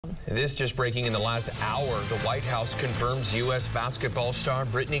This just breaking in the last hour. The White House confirms U.S. basketball star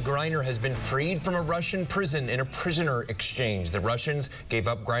Brittney Griner has been freed from a Russian prison in a prisoner exchange. The Russians gave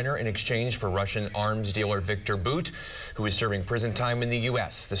up Griner in exchange for Russian arms dealer Viktor Bout, who is serving prison time in the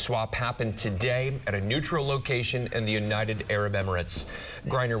U.S. The swap happened today at a neutral location in the United Arab Emirates.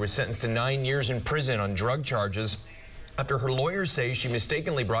 Griner was sentenced to 9 years in prison on drug charges after her lawyers say she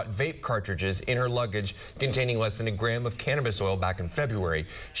mistakenly brought vape cartridges in her luggage containing less than a gram of cannabis oil back in February.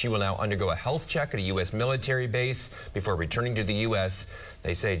 She will now undergo a health check at a U.S. military base before returning to the U.S.,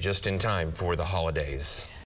 they say just in time for the holidays.